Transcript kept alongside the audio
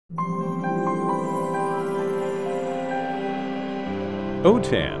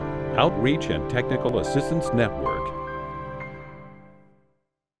OTAN, Outreach and Technical Assistance Network.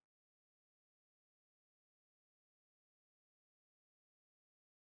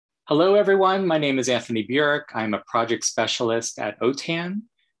 Hello, everyone. My name is Anthony Burek. I'm a project specialist at OTAN.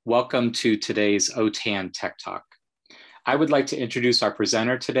 Welcome to today's OTAN Tech Talk. I would like to introduce our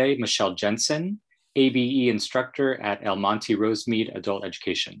presenter today, Michelle Jensen, ABE instructor at Monte Rosemead Adult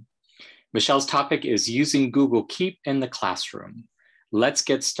Education. Michelle's topic is using Google Keep in the classroom. Let's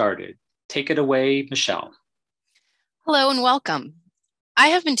get started. Take it away, Michelle. Hello and welcome. I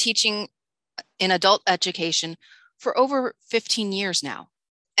have been teaching in adult education for over 15 years now.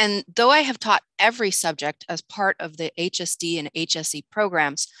 And though I have taught every subject as part of the HSD and HSE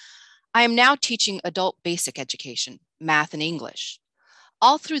programs, I am now teaching adult basic education, math and English.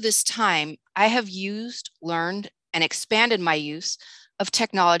 All through this time, I have used, learned, and expanded my use of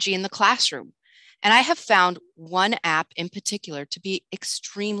technology in the classroom. And I have found one app in particular to be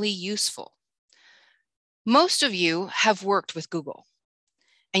extremely useful. Most of you have worked with Google,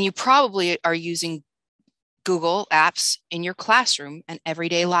 and you probably are using Google apps in your classroom and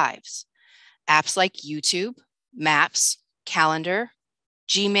everyday lives. Apps like YouTube, Maps, Calendar,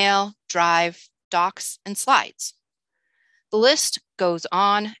 Gmail, Drive, Docs, and Slides. The list goes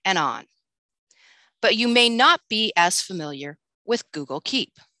on and on. But you may not be as familiar with Google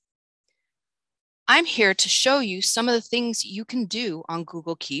Keep. I'm here to show you some of the things you can do on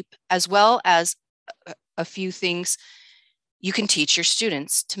Google Keep, as well as a few things you can teach your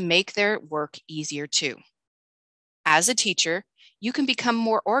students to make their work easier too. As a teacher, you can become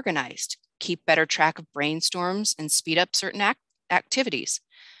more organized, keep better track of brainstorms, and speed up certain activities.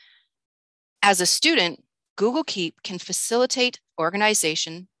 As a student, Google Keep can facilitate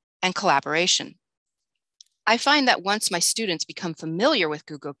organization and collaboration. I find that once my students become familiar with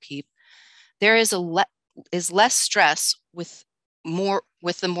Google Keep, there is less stress with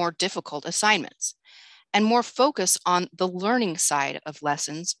the more difficult assignments, and more focus on the learning side of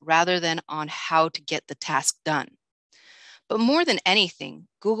lessons rather than on how to get the task done. But more than anything,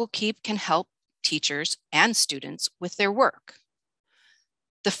 Google Keep can help teachers and students with their work.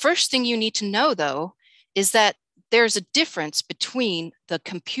 The first thing you need to know, though, is that there's a difference between the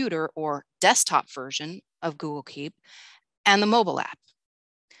computer or desktop version of Google Keep and the mobile app.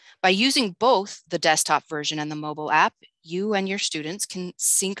 By using both the desktop version and the mobile app, you and your students can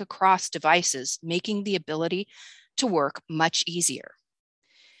sync across devices, making the ability to work much easier.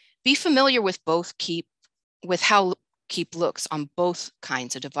 Be familiar with how Keep looks on both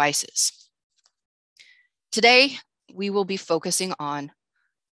kinds of devices. Today, we will be focusing on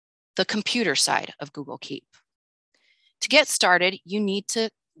the computer side of Google Keep. To get started, you need to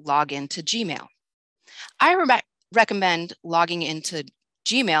log into Gmail. I recommend logging into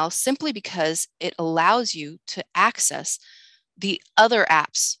Gmail simply because it allows you to access the other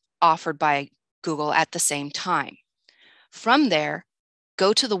apps offered by Google at the same time. From there,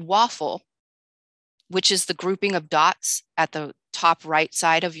 go to the waffle, which is the grouping of dots at the top right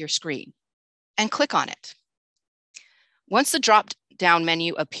side of your screen, and click on it. Once the drop-down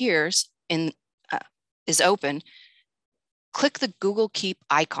menu is open, click the Google Keep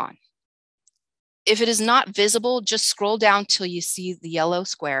icon. If it is not visible, just scroll down till you see the yellow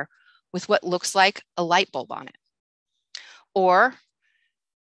square with what looks like a light bulb on it. Or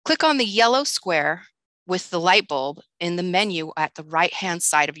click on the yellow square with the light bulb in the menu at the right-hand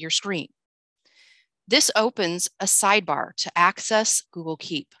side of your screen. This opens a sidebar to access Google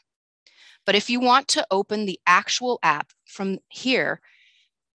Keep. But if you want to open the actual app from here,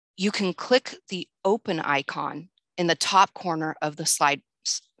 you can click the open icon in the top corner of the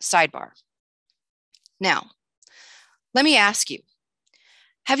sidebar. Now, let me ask you,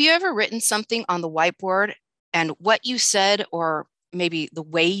 have you ever written something on the whiteboard and what you said, or maybe the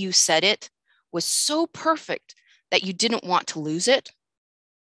way you said it, was so perfect that you didn't want to lose it?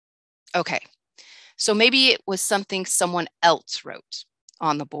 Okay. So maybe it was something someone else wrote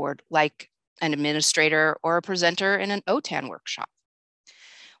on the board, like an administrator or a presenter in an OTAN workshop.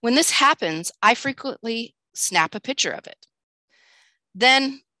 When this happens, I frequently snap a picture of it.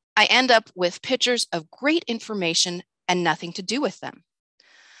 Then I end up with pictures of great information and nothing to do with them.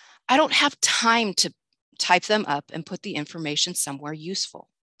 I don't have time to type them up and put the information somewhere useful.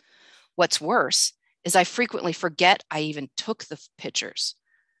 What's worse is I frequently forget I even took the pictures.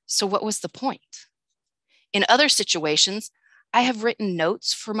 So what was the point? In other situations, I have written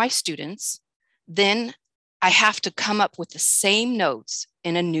notes for my students. Then I have to come up with the same notes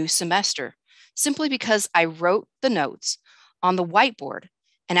in a new semester, simply because I wrote the notes on the whiteboard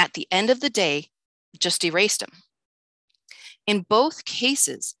and at the end of the day, just erased them. In both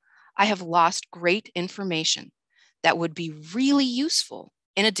cases, I have lost great information that would be really useful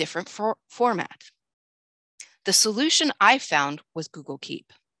in a different format. The solution I found was Google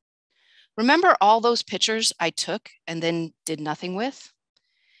Keep. Remember all those pictures I took and then did nothing with?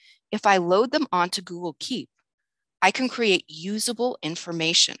 If I load them onto Google Keep, I can create usable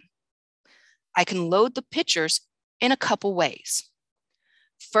information. I can load the pictures in a couple ways.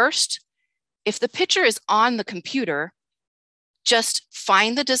 First, if the picture is on the computer, just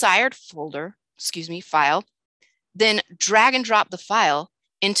find the desired file, then drag and drop the file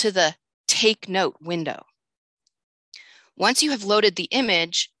into the Take Note window. Once you have loaded the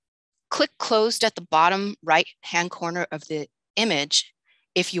image, click Closed at the bottom right-hand corner of the image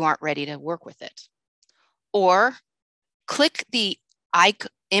if you aren't ready to work with it. Or click the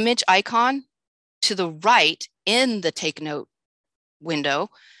image icon to the right in the Take Note window.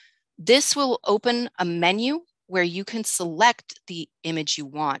 This will open a menu where you can select the image you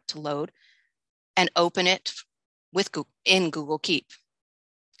want to load and open it in Google Keep.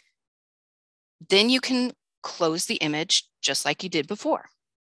 Then you can close the image just like you did before.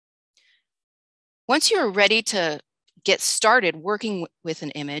 Once you're ready to get started working with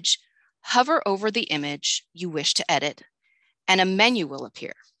an image, hover over the image you wish to edit, and a menu will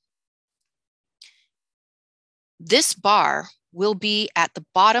appear. This bar will be at the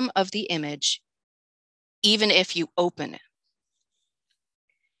bottom of the image, even if you open it.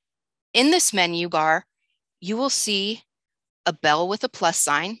 In this menu bar, you will see a bell with a plus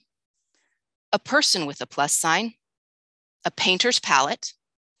sign, a person with a plus sign, a painter's palette,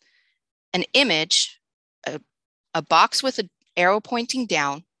 an image, a box with an arrow pointing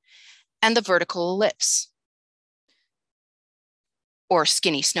down, and the vertical ellipse, or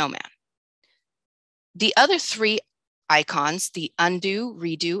skinny snowman. The other three icons, the undo,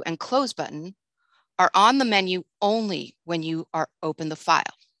 redo, and close button, are on the menu only when you open the file.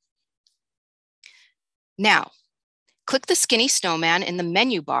 Now, click the skinny snowman in the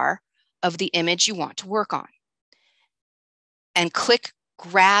menu bar of the image you want to work on, and click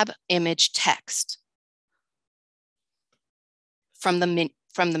Grab Image Text from the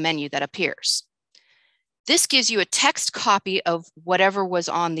menu that appears. This gives you a text copy of whatever was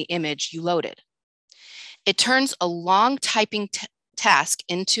on the image you loaded. It turns a long typing task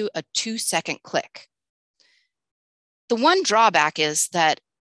into a 2-second click. The one drawback is that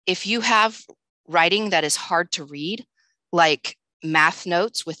if you have writing that is hard to read, like math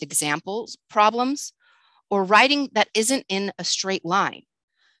notes with examples problems, or writing that isn't in a straight line,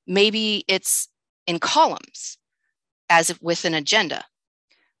 maybe it's in columns, as with an agenda,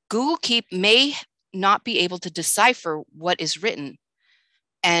 Google Keep may not be able to decipher what is written,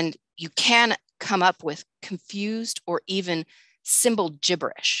 and you can come up with confused or even symbol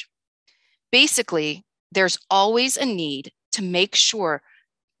gibberish. Basically, there's always a need to make sure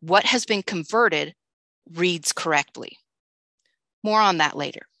what has been converted reads correctly. More on that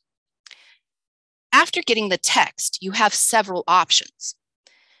later. After getting the text, you have several options.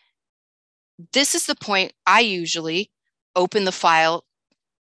 This is the point I usually open the file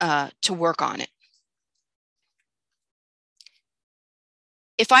to work on it.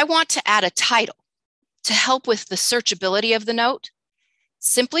 If I want to add a title to help with the searchability of the note,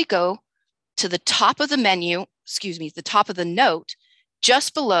 simply go to the top of the menu, the top of the note,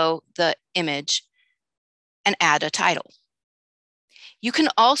 just below the image, and add a title. You can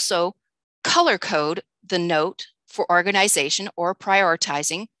also color code the note for organization or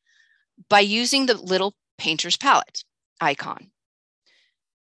prioritizing by using the little painter's palette icon.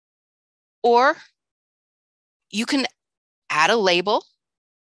 Or you can add a label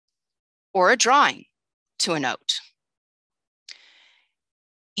or a drawing to a note.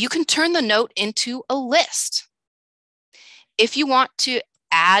 You can turn the note into a list. If you want to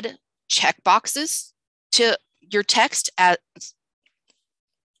add checkboxes to your text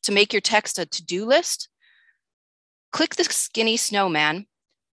to make your text a to-do list, click the skinny snowman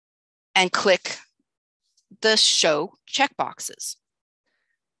and click the show checkboxes.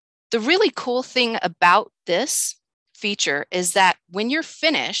 The really cool thing about this feature is that when you're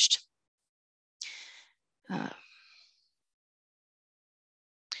finished,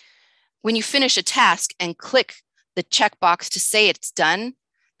 when you finish a task and click the checkbox to say it's done,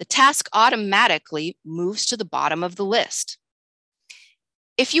 the task automatically moves to the bottom of the list.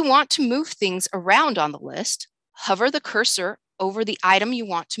 If you want to move things around on the list, hover the cursor over the item you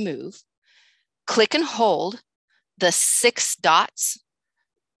want to move, click and hold the 6 dots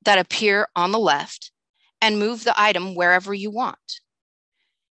that appear on the left, and move the item wherever you want.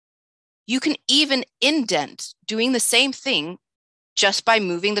 You can even indent doing the same thing just by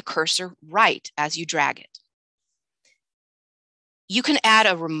moving the cursor right as you drag it. You can add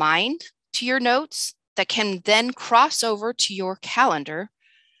a remind to your notes that can then cross over to your calendar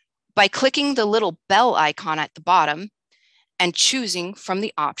by clicking the little bell icon at the bottom and choosing from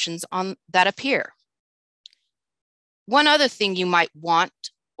the options that appear. One other thing you might want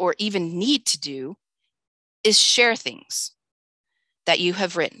or even need to do is share things that you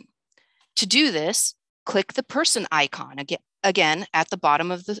have written. To do this, click the person icon again at the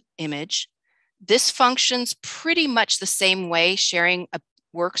bottom of the image. This functions pretty much the same way sharing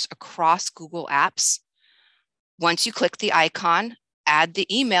works across Google Apps. Once you click the icon, add the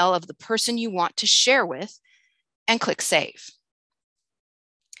email of the person you want to share with and click Save.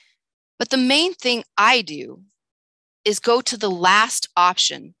 But the main thing I do is go to the last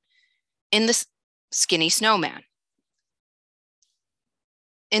option in the Skinny Snowman.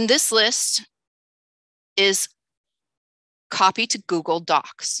 In this list is copy to Google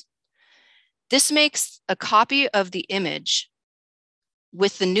Docs. This makes a copy of the image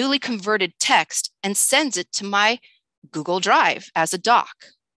with the newly converted text and sends it to my Google Drive as a doc.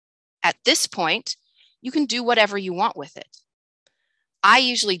 At this point, you can do whatever you want with it. I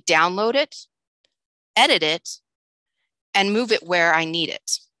usually download it, edit it, and move it where I need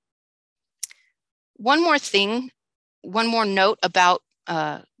it. One more note about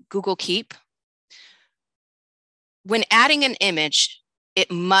Google Keep. When adding an image, it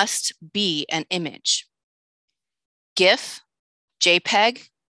must be an image. GIF, JPEG,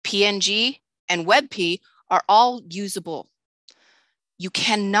 PNG, and WebP are all usable. You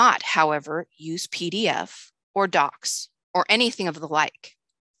cannot, however, use PDF or docs or anything of the like.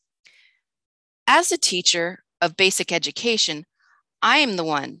 As a teacher of basic education, I am the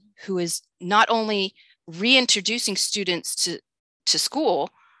one who is not only reintroducing students to school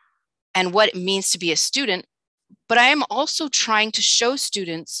and what it means to be a student, but I am also trying to show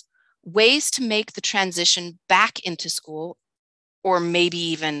students ways to make the transition back into school, or maybe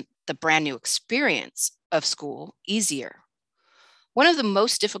even the brand new experience of school, easier. One of the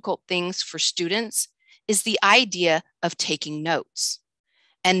most difficult things for students is the idea of taking notes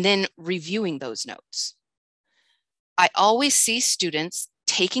and then reviewing those notes. I always see students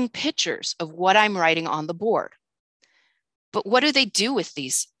taking pictures of what I'm writing on the board. But what do they do with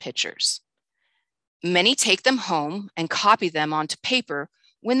these pictures? Many take them home and copy them onto paper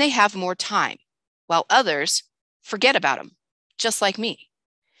when they have more time, while others forget about them, just like me.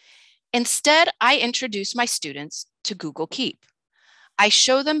 Instead, I introduce my students to Google Keep. I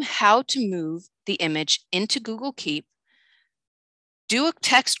show them how to move the image into Google Keep, do a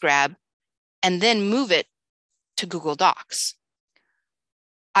text grab, and then move it to Google Docs.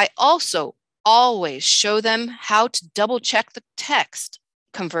 I also always show them how to double check the text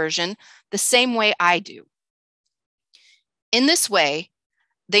conversion the same way I do. In this way,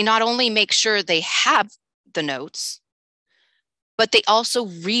 they not only make sure they have the notes, but they also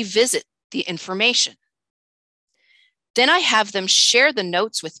revisit the information. Then I have them share the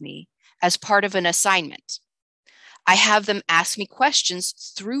notes with me as part of an assignment. I have them ask me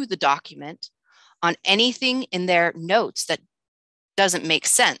questions through the document on anything in their notes that doesn't make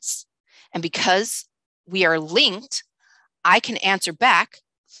sense. And because we are linked, I can answer back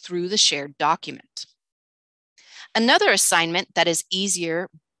through the shared document. Another assignment that is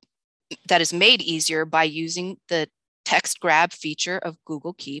made easier by using the text grab feature of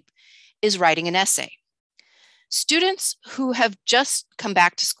Google Keep is writing an essay. Students who have just come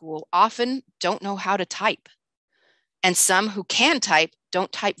back to school often don't know how to type, and some who can type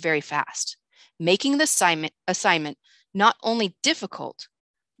don't type very fast, making the assignment not only difficult,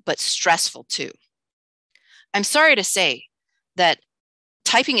 but stressful too. I'm sorry to say that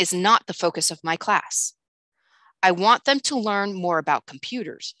typing is not the focus of my class. I want them to learn more about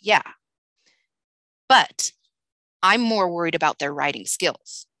computers, yeah, but I'm more worried about their writing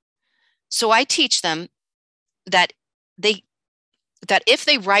skills. So I teach them that if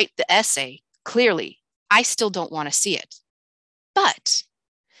they write the essay clearly, I still don't want to see it, but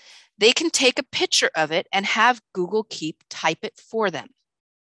they can take a picture of it and have Google Keep type it for them.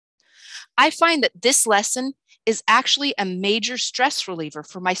 I find that this lesson is actually a major stress reliever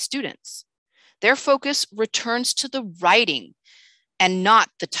for my students. Their focus returns to the writing and not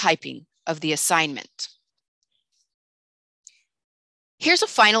the typing of the assignment. Here's a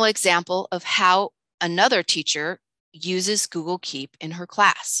final example of how another teacher uses Google Keep in her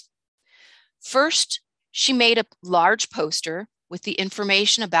class. First, she made a large poster with the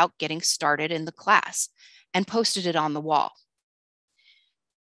information about getting started in the class and posted it on the wall.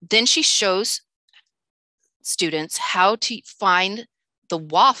 Then she shows students how to find the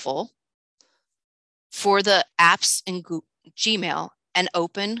waffle for the apps in Gmail and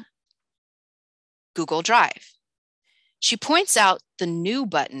open Google Drive. She points out the new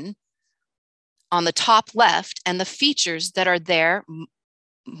button on the top left and the features that are there,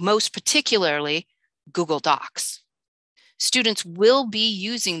 most particularly Google Docs. Students will be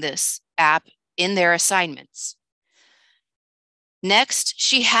using this app in their assignments. Next,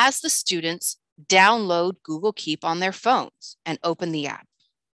 she has the students download Google Keep on their phones and open the app.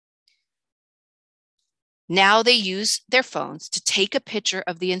 Now they use their phones to take a picture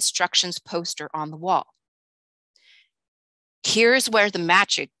of the instructions poster on the wall. Here's where the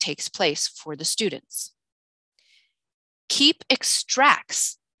magic takes place for the students. Keep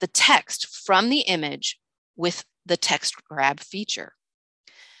extracts the text from the image with the text grab feature.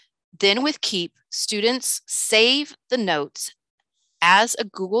 Then with Keep, students save the notes as a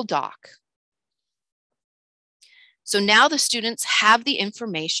Google Doc. So now the students have the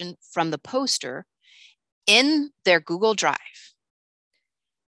information from the poster in their Google Drive.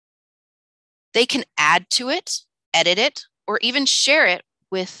 They can add to it, edit it, or even share it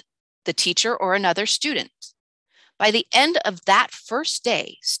with the teacher or another student. By the end of that first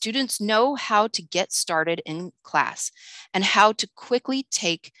day, students know how to get started in class and how to quickly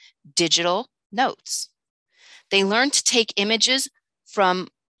take digital notes. They learn to take images from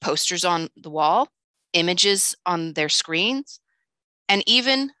posters on the wall, images on their screens, and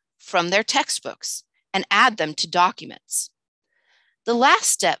even from their textbooks, and add them to documents. The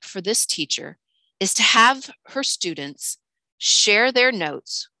last step for this teacher is to have her students share their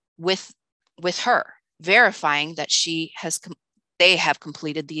notes with her, verifying that they have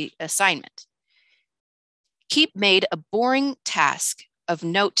completed the assignment. Keep made a boring task of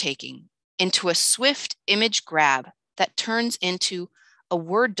note-taking into a swift image grab that turns into a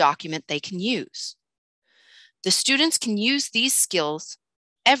Word document they can use. The students can use these skills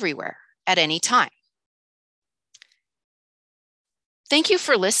everywhere at any time. Thank you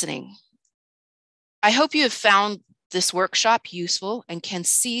for listening. I hope you have found this workshop useful and can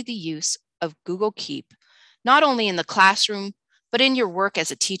see the use of Google Keep, not only in the classroom, but in your work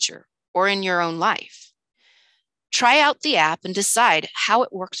as a teacher or in your own life. Try out the app and decide how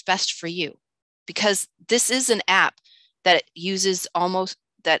it works best for you, because this is an app that uses almost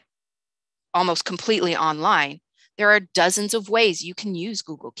completely online. There are dozens of ways you can use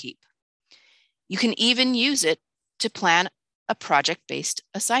Google Keep. You can even use it to plan a project-based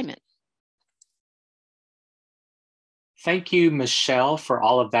assignment. Thank you, Michelle, for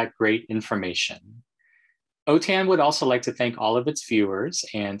all of that great information. OTAN would also like to thank all of its viewers,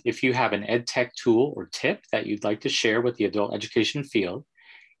 and if you have an EdTech tool or tip that you'd like to share with the adult education field,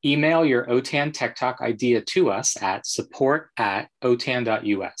 email your OTAN Tech Talk idea to us at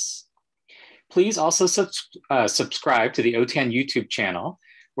support@otan.us. Please also subscribe to the OTAN YouTube channel,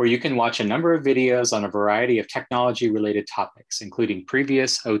 where you can watch a number of videos on a variety of technology-related topics, including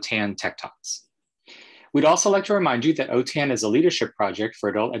previous OTAN Tech Talks. We'd also like to remind you that OTAN is a leadership project for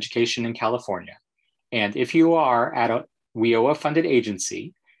adult education in California. And if you are at a WIOA-funded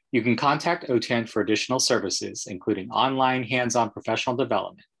agency, you can contact OTAN for additional services, including online hands-on professional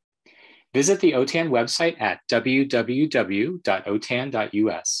development. Visit the OTAN website at www.otan.us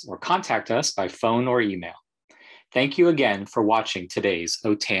or contact us by phone or email. Thank you again for watching today's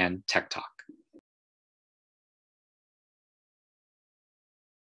OTAN Tech Talk.